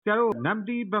ဆရာတို့နမ်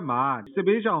တီဘက်မှာစစ်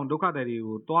ပေးဆောင်ဒုက္ခသည်တွေ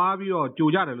ကိုတွားပြီးတော့ကြို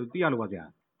ကြတယ်လို့သိရလို့ပါဆရာ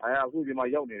အခုဒီမှာ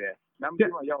ရောက်နေတယ်နမ်တီ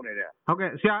မှာရောက်နေတယ်ဟုတ်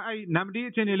ကဲ့ဆရာအဲ့နမ်တီ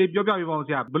အခြေအနေလေးပြောပြပေးပါဦးဆ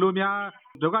ရာဘယ်လိုများ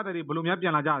ဒုက္ခသည်တွေဘယ်လိုများပြ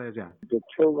န်လာကြတယ်ဆရာတ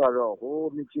ချို့ကတော့ဟို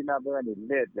မြချီနာဘက်ကနေ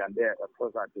လက်ပြန်တဲ့အဖွဲ့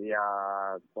က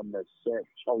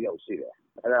196ရောက်ရှိတယ်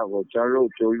အဲ့ဒါကိုကျွန်တော်တို့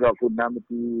ကြိုပြီးတော့ခုနမ်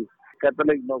တီကက်သ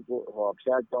လစ်တော့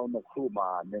ဖျားကျောင်းတစ်ခုမှာ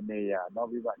နေရနောက်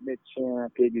ပြီးတော့နှစ်ချင်း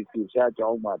KBC ဖျားကျော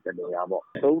င်းမှာတနေရပေါ့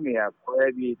သုံးနေရခွဲ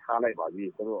ပြီးထားလိုက်ပါပြီ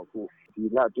သူတို့အခုဒီ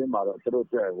လအတွင်းမှာတော့သူတို့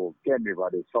အတွက်ဟိုကက်နေပါ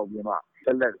တယ်စောက်ပြီးမှဆ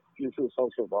က်လက်ပြုစုဆော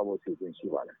က်ရှုပ်သွားဖို့စီစဉ်ရှိ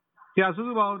ပါတယ်ဆရာစု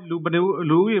စုပေါင်း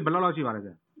လူဦးရေဘယ်လောက်ရှိပါလဲဆ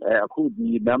ရာအခုဒီ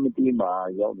နမ်တီမှာ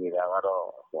ရောက်နေတာကတော့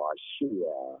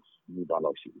800နီးပါး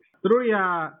လောက်ရှိပြီသူတို့တွေက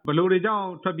ဘယ်လိုတွေကြောင့်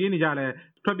ထွက်ပြေးနေကြလဲ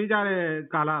ထွက်ပြေးကြတဲ့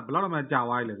ကာလဘယ်လောက်တော့မှကြာ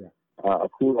သွားပြီလဲဆရာအ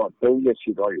ခုတော့3ရက်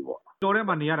ရှိသွားပြီပေါ့တော်ထဲ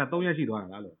မှာနေရတာ3ရက်ရှိသွားတာ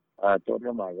လားလို့တော်ထဲ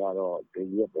မှာကတော့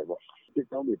1ရက်ပဲပေါ့စစ်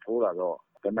တောင်းတွေထိုးတာတော့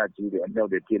ကနက်ကြီးတွေအမြောက်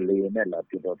တွေပြစ်လေနဲ့လာ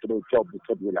ပြတော့သူတို့ကြောက်ပြီး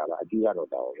ထွက်ပြေးလာတာအကြီးကတော့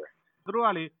တာပဲသူတို့က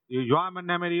လေရွာ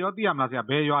နာမည်တွေရောသိရမလားဆရာ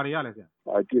ဘယ်ရွာတွေကလဲဆ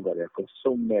ရာကြည့်ပါတယ်ကို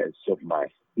စုံနဲ့စုံမို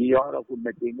င်းဒီရွာတော့ခုနှ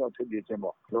စ်ကြိမ်တော့ထွက်ပြေးခြင်း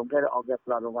ပေါ့လွန်ခဲ့တဲ့အောက်က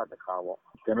လတော့တခါပေါ့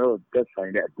ကျွန်တော်တို့တက်ဆို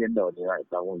င်တဲ့အတင်းတော်တွေက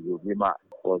တာဝန်ယူပြီးမှ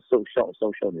ဟိုဆုတ်ရှော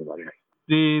က်နေပါတယ်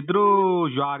ဒီသူတို့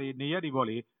ရွာတွေနေရက်တွေပေါ့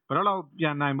လေဘယ်တော့ပြ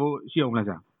န်နိုင်ဖို့ရှိအောင်လဲဆ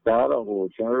ရာဒါတော့ဟို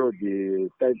ကျွန်တော်တို့ဒီ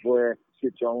တိုက်ပွဲစ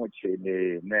စ်ကြောင်းအခြေအနေ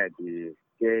နဲ့ဒီ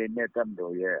ကျေနဲ့တမ်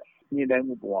တော်ရဲ့ညှိနှိုင်း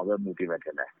မှုပေါ်မှာပဲမူတည်မယ်ထ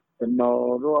င်တယ်ကျွန်တော်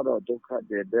တို့ကတော့ဒုက္ခ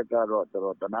တွေတက်ကတော့တော်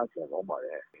တော်တနာဆရာကောင်းပါတ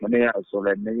ယ်မနေ့ကဆိုလ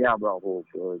ည်းနေရတော့ဟို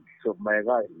စုမဲက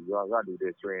ရွာကလူတွေ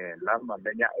ဆိုရင်လမ်းမှာတ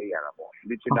ညအိပ်ရတာပေါ့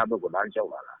ဒီချစ်တာဘက်ကလမ်းလျှော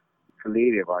က်လာတာက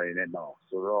လေးတွေပါတယ်နဲ့တော့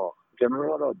ဆိုတော့ကျွန်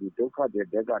တော်တို့ဒီဒုက္ခတွေ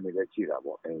တက်ကနေပဲရှိတာ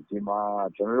ပေါ့ဒီမှာ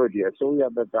ကျွန်တော်တို့ဒီအစိုးရ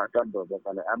ဘက်ကတမ်တော်ဘက်က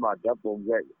လည်းအမှဓာတ်ပုံ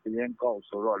ရဲ့ပြင်းကောက်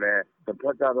ဆိုတော့လေတစ်ဖ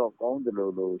က်ကတော့ကောင်းတယ်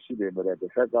လို့ရှိတယ်ပဲတ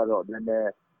စ်ဖက်ကတော့နည်းန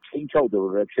ည်းချင်းချောက်တယ်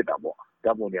ပဲဖြစ်တာပေါ့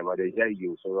ဓာတ်ပုံတွေမှာရိုက်ယူ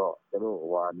ဆိုတော့တို့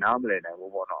ဟိုနားမလည်နိုင်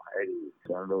ဘူးပေါ့နော်အဲ့ဒီ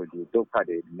ကျွန်တော်တို့ဒီဒုက္ခ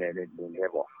တွေနည်းနည်းနေ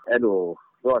ပေါ့အဲ့လို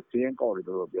တော့ပြင်းကောက်တယ်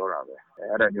လို့ပြောတာပဲ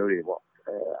အဲ့ဒါမျိုးတွေပေါ့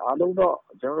အားလုံးတော့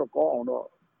ကျွန်တော်တို့ကောင်းအောင်တော့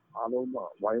အားလုံးတော့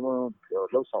ဝိုင်းဝန်း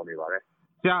လှုပ်ဆောင်နေပါတယ်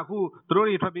ဆရာအခုသူတို့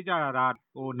တွေထွက်ပြေးကြတာ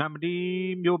ဟိုနမ်တီ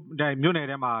မြို့နယ်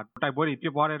ထဲမှာတိုက်ပွဲတွေပြ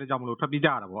စ်ပွားတဲ့အတွက်ကြောင့်မလို့ထွက်ပြေးကြ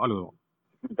ရတာပေါ့အဲ့လို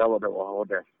တော့ဟုတ်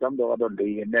တယ်စမ်းတော့လေ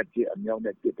ရင်နဲ့ပြအမြောက်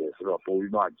နဲ့ပြစ်တယ်ဆိုတော့ပုံ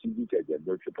ပြီးမှကြီးကျယ်ကျယ်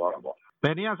ပြောဖြစ်သွားတာပေါ့ဘ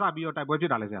ယ်နေ့ကစပြီးတော့တိုက်ပွဲဖြ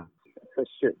စ်တာလဲဆရာ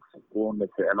18 9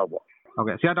 20အဲ့လောက်ပေါ့ဟုတ်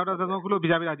ကဲ့ဆရာဒေါက်တာစောစောခုလိုပြ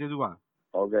ပြပေးတာကျေးဇူးပါ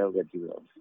ဟုတ်ကဲ့ကျေးဇူးပါ